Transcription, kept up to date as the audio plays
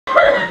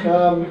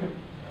I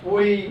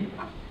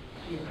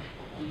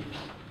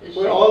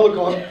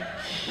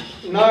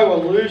no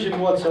illusion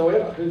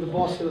whatsoever who the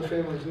boss of the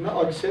family is.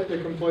 No, I accept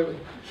it completely.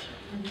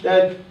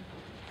 That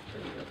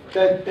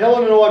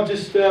Helen and I have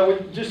just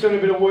done a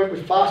bit of work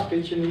with Fast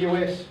Pitch in the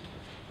US.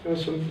 There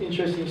was some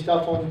interesting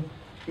stuff on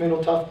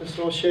mental toughness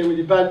that I'll share with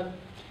you. But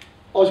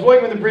I was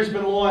working with the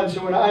Brisbane Lions,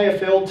 who are an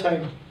AFL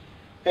team,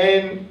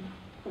 and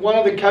one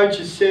of the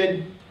coaches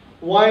said,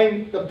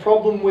 "Wayne, the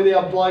problem with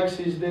our blokes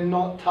is they're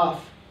not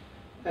tough."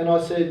 And I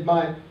said,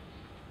 "Mate,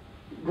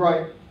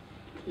 great.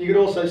 You could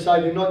also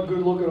say they're not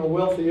good looking or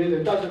wealthy either.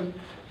 It doesn't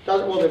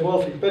well, they're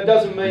wealthy, but it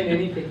doesn't mean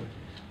anything.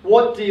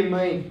 What do you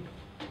mean?"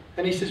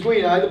 And he says, "Well,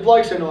 you know, the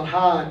blokes are not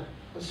hard."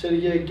 I said,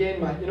 "Yeah,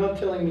 again, mate, you're not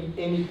telling me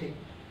anything."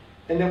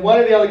 And then one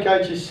of the other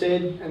coaches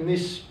said, and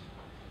this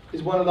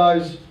is one of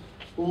those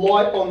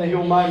light on the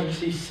hill moments,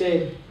 he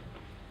said,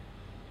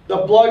 "The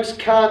blokes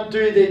can't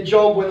do their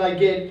job when they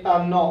get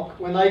a knock.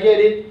 When they get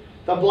it,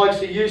 the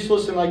blokes are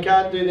useless and they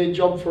can't do their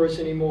job for us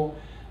anymore."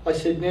 I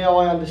said, "Now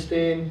I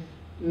understand.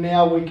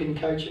 Now we can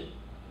coach it."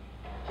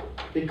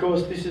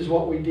 Because this is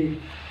what we did.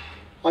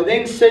 I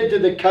then said to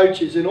the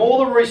coaches, and all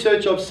the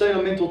research I've seen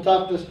on mental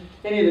toughness,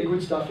 any of the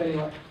good stuff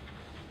anyway,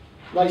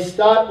 they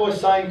start by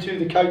saying to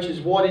the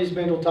coaches, "What is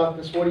mental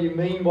toughness? What do you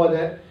mean by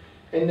that?"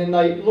 And then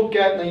they look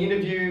at and they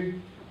interview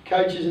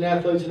coaches and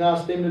athletes and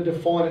ask them to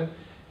define it.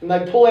 And they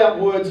pull out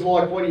words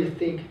like, "What do you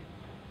think?"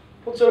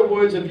 What sort of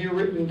words have you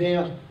written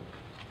down?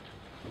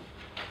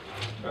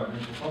 About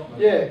mental toughness?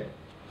 Yeah.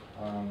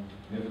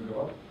 Never give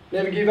up.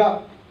 Never give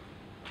up.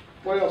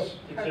 What else?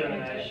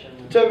 Determination.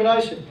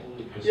 Determination.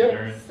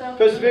 Yep.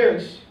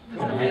 Perseverance.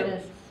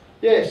 Confidence.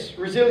 Yes.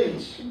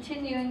 Resilience.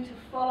 Continuing to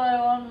follow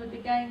on with the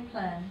game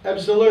plan.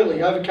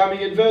 Absolutely.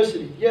 Overcoming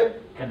adversity.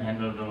 Yep. Can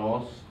handle the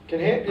loss.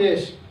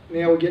 Yes.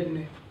 Now we're getting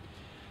there.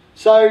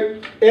 So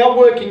our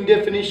working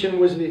definition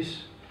was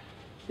this,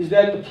 is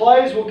that the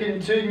players will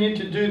continue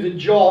to do the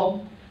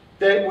job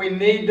that we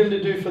need them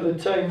to do for the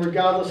team,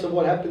 regardless of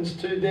what happens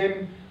to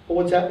them or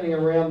what's happening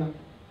around them.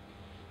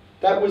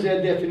 That was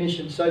our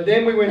definition. So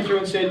then we went through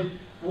and said,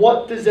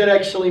 what does that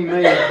actually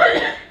mean?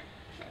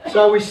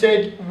 So we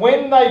said,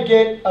 when they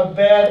get a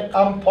bad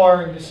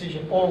umpiring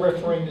decision or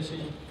refereeing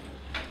decision,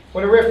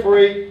 when a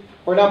referee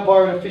or an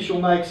umpiring official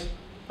makes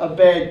a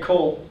bad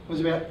call, it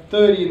was about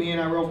 30 in the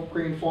NRL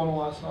grand final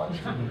last night,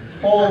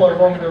 all the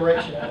wrong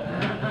direction.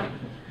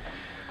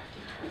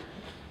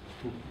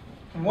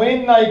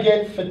 When they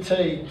get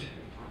fatigued,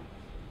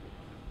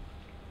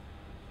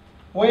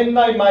 when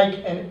they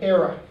make an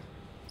error,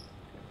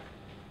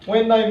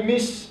 when they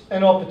miss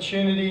an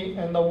opportunity,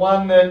 and the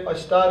one that I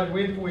started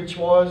with, which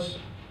was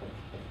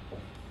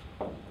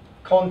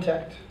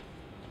contact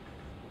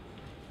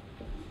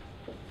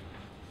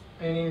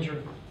and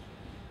injury.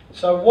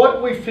 So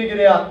what we figured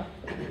out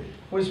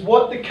was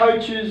what the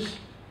coaches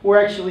were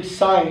actually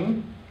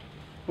saying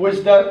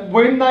was that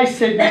when they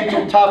said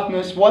mental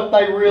toughness, what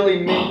they really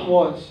meant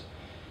was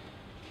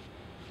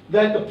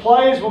that the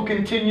players will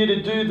continue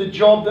to do the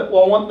job that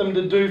I want them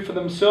to do for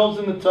themselves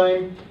and the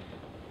team,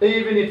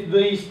 even if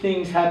these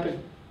things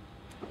happen.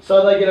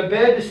 So they get a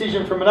bad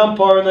decision from an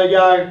umpire and they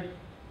go,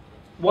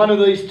 one of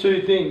these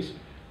two things.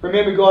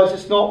 Remember guys,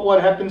 it's not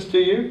what happens to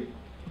you,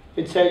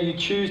 it's how you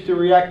choose to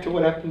react to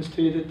what happens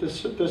to you that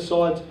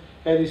decides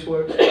how this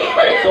works.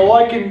 So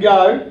I can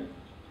go,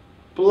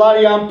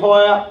 bloody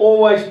umpire,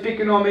 always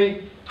picking on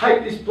me,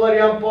 hate this bloody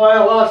umpire,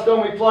 last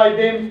time we played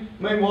them,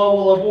 meanwhile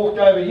while I've walked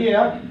over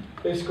here,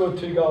 they've scored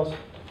 2 goals.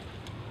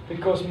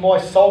 Because my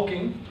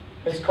sulking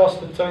has cost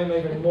the team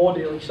even more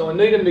dearly. So I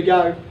need them to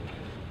go,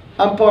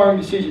 umpiring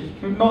decision.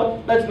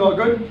 That's not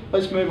good,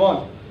 let's move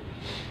on.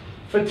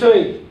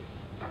 Fatigue.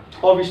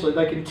 Obviously,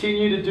 they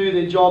continue to do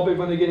their job even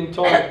when they're getting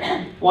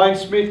tired. Wayne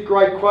Smith,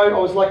 great quote. I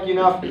was lucky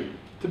enough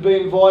to be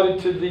invited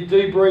to the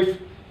debrief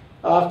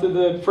after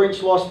the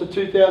French lost the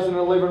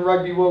 2011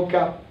 Rugby World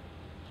Cup.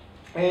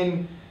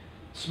 And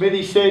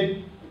Smithy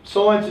said,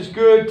 science is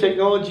good,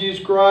 technology is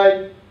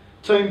great,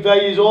 team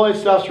values, all that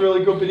stuff's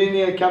really good, but in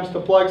there it comes to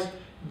blokes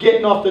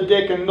getting off the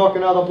deck and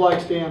knocking other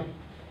blokes down.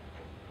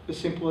 As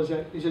simple as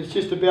that. He said it's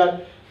just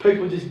about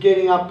people just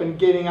getting up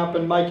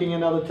and making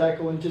another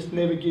tackle and just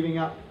never giving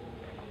up.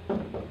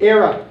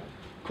 Error.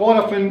 Quite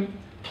often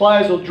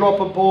players will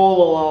drop a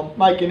ball or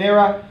make an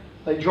error,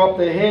 they drop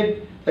their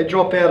head, they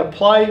drop out of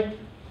play.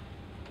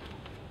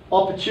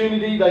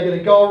 Opportunity, they get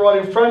a goal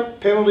right in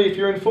front. Penalty if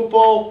you're in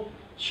football,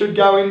 should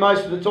go in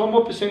most of the time.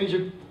 What percentage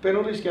of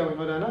penalties go in?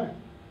 I don't know.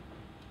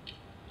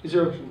 Is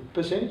there a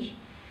percentage?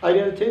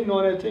 8 out of 10, 9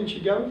 out of 10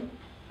 should go in?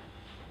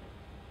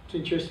 It's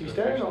an interesting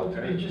stat. I'll be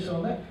interested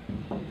on that.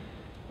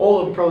 All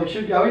of them probably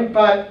should go in,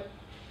 but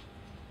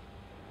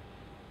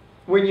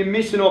when you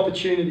miss an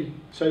opportunity,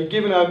 so you're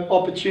given an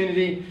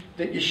opportunity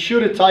that you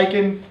should have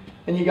taken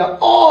and you go,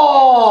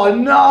 oh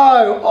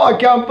no, I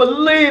can't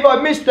believe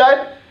I missed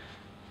that.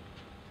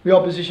 The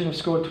opposition have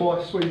scored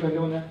twice. We've been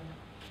doing that.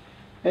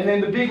 And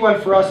then the big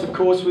one for us, of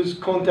course, was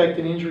contact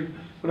and injury.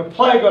 When a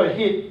player got a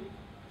hit,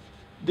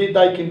 did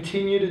they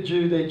continue to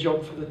do their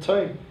job for the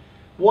team?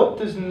 What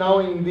does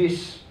knowing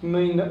this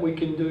mean that we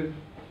can do?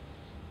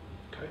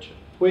 coach it.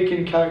 We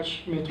can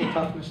coach mental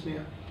toughness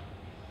now.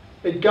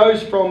 It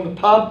goes from the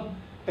pub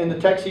and the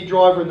taxi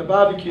driver and the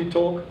barbecue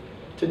talk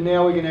to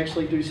now we can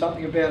actually do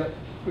something about it.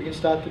 We can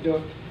start to do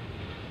it.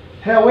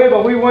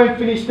 However, we won't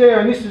finish there,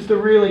 and this is the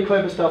really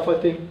clever stuff, I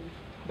think.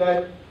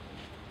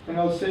 And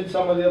I said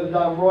some of the other day,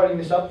 I'm writing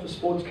this up for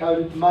Sports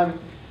Code at the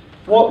moment.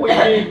 What we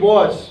did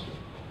was,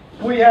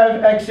 we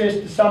have access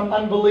to some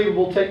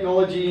unbelievable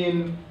technology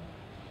in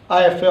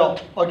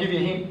AFL. I'll give you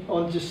a hint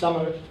on just some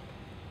of it.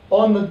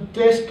 On the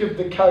desk of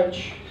the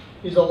coach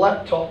is a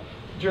laptop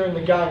during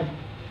the game.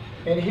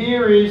 And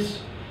here is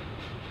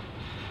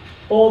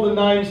all the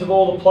names of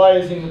all the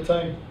players in the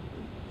team.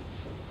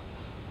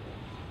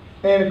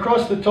 And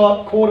across the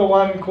top, quarter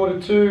 1,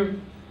 quarter 2,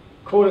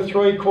 quarter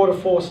 3, quarter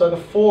 4, so the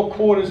 4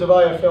 quarters of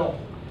AFL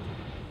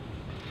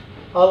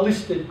are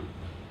listed.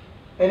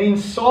 And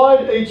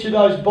inside each of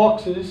those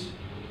boxes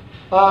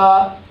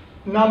are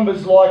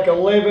numbers like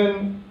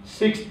 11,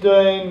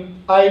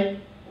 16, 8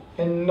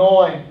 and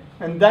 9.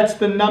 And that's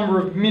the number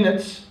of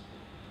minutes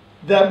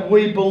that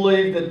we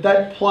believe that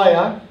that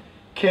player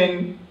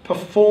can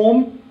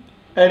perform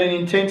at an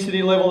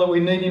intensity level that we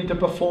need him to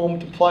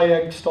perform to play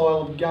our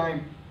style of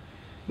game.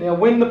 Now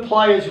when the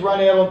players run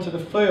out onto the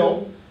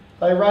field,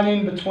 they run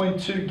in between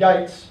 2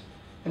 gates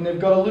and they've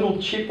got a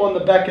little chip on the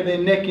back of their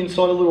neck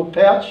inside a little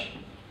pouch,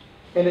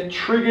 and it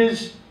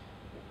triggers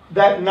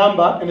that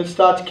number and it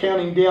starts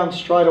counting down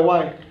straight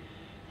away.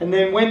 And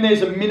then when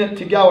there's a minute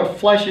to go, it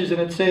flashes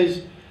and it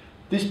says,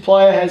 this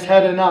player has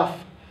had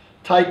enough,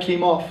 take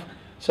him off.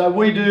 So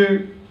we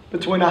do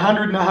between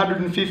 100 and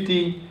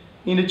 150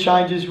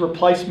 interchanges,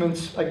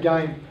 replacements a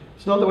game.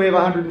 It's not that we have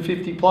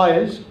 150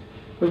 players,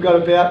 we've got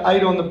about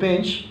 8 on the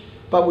bench,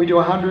 but we do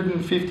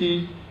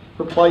 150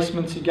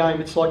 replacements a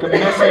game. It's like a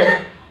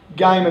massive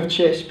game of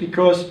chess,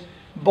 because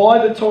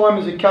by the time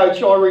as a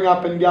coach I ring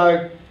up and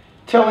go,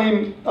 tell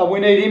him we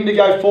need him to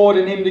go forward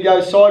and him to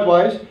go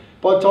sideways,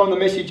 by the time the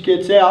message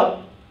gets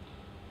out,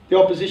 the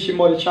opposition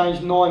might have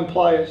changed 9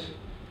 players.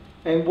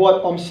 And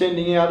what I'm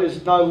sending out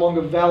is no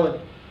longer valid.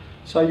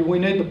 So we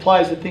need the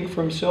players to think for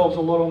themselves a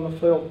lot on the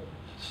field.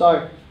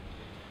 So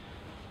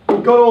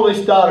we've got all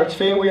this data. It's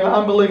fair. We've got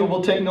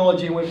unbelievable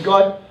technology, and we've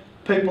got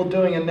people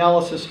doing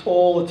analysis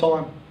all the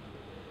time.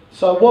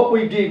 So what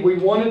we did, we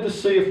wanted to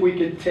see if we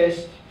could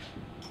test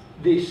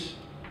this.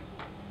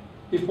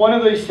 If one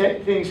of these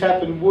things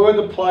happened, were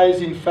the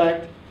players in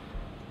fact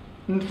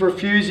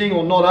refusing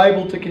or not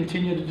able to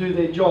continue to do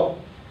their job?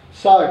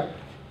 So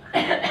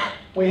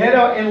we had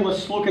our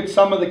analysts look at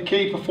some of the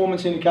key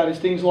performance indicators,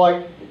 things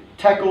like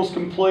tackles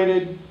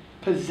completed,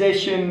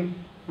 possession,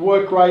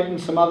 work rate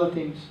and some other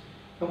things.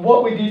 And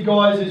what we did,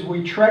 guys, is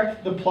we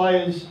tracked the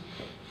players'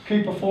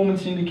 key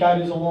performance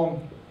indicators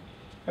along.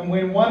 And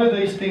when one of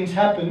these things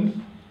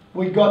happened,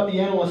 we got the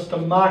analysts to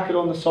mark it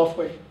on the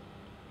software.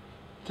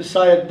 To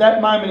say at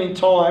that moment in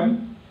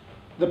time,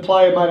 the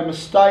player made a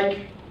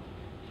mistake,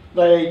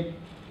 they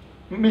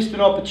missed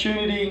an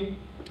opportunity,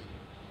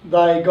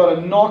 they got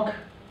a knock,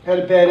 had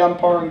a bad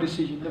umpiring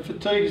decision. The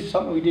fatigue is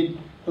something we did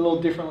a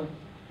little differently.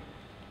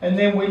 And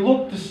then we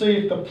looked to see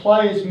if the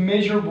players'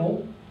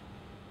 measurable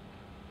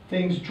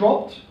things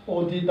dropped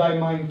or did they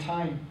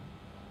maintain?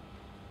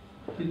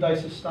 Did they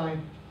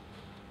sustain?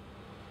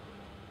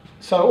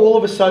 So all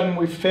of a sudden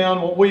we've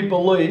found what we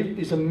believe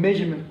is a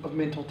measurement of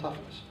mental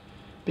toughness,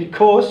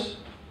 because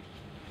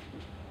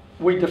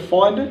we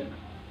defined it,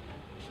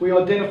 we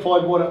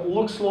identified what it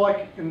looks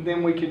like, and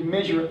then we could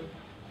measure it,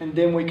 and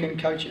then we can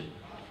coach it.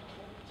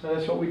 So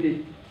that's what we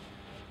did.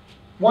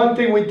 One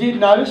thing we did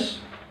notice,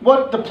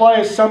 what the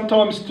players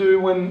sometimes do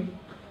when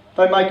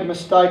they make a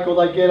mistake or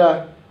they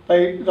get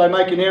they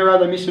make an error,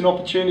 they miss an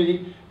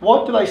opportunity,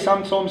 what do they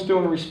sometimes do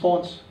in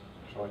response?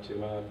 Try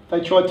too hard.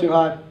 They try too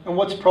hard. And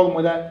what's the problem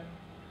with that?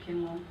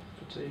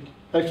 Fatigue.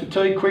 They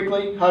fatigue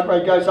quickly, heart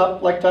rate goes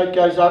up, lactate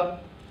goes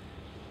up,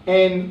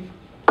 and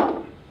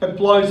it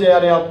blows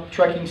out our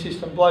tracking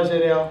system, blows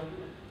out our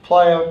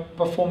player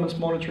performance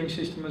monitoring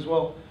system as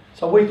well.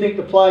 So we think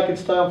the player can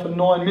stay on for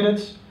 9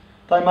 minutes,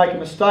 they make a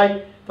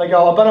mistake, they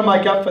go, I better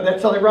make up for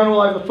that, so they run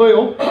all over the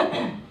field,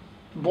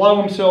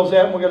 blow themselves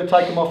out, and we're going to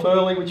take them off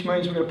early, which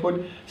means we're going to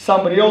put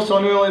somebody else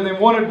on earlier than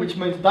wanted, which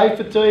means they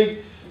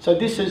fatigue. So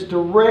this is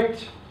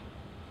direct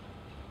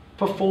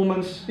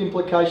performance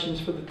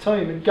implications for the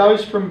team. It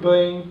goes from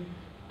being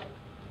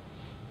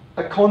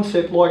a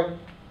concept like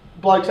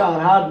blokes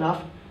aren't hard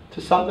enough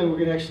to something we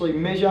can actually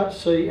measure,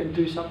 see and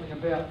do something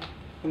about.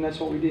 And that's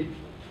what we did.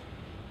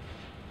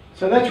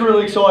 So that's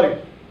really exciting.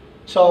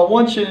 So I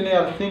want you to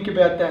now to think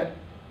about that.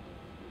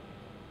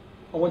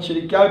 I want you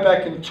to go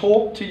back and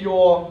talk to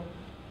your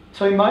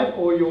teammate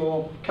or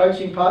your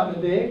coaching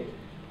partner there,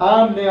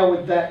 armed now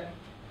with that.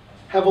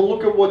 Have a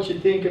look at what you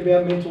think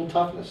about mental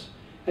toughness.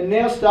 And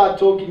now start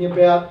talking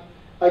about,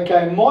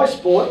 okay, in my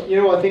sport, you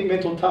know, I think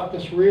mental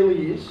toughness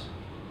really is,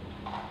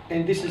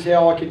 and this is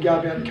how I could go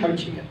about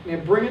coaching it.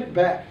 Now bring it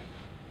back.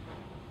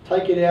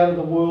 Take it out of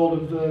the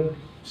world of the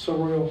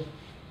surreal.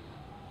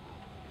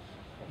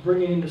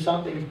 Bring it into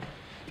something.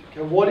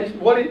 Okay, what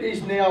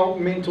is now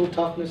mental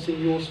toughness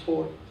in your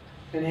sport,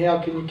 and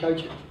how can you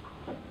coach it?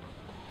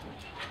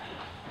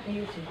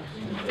 You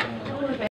too.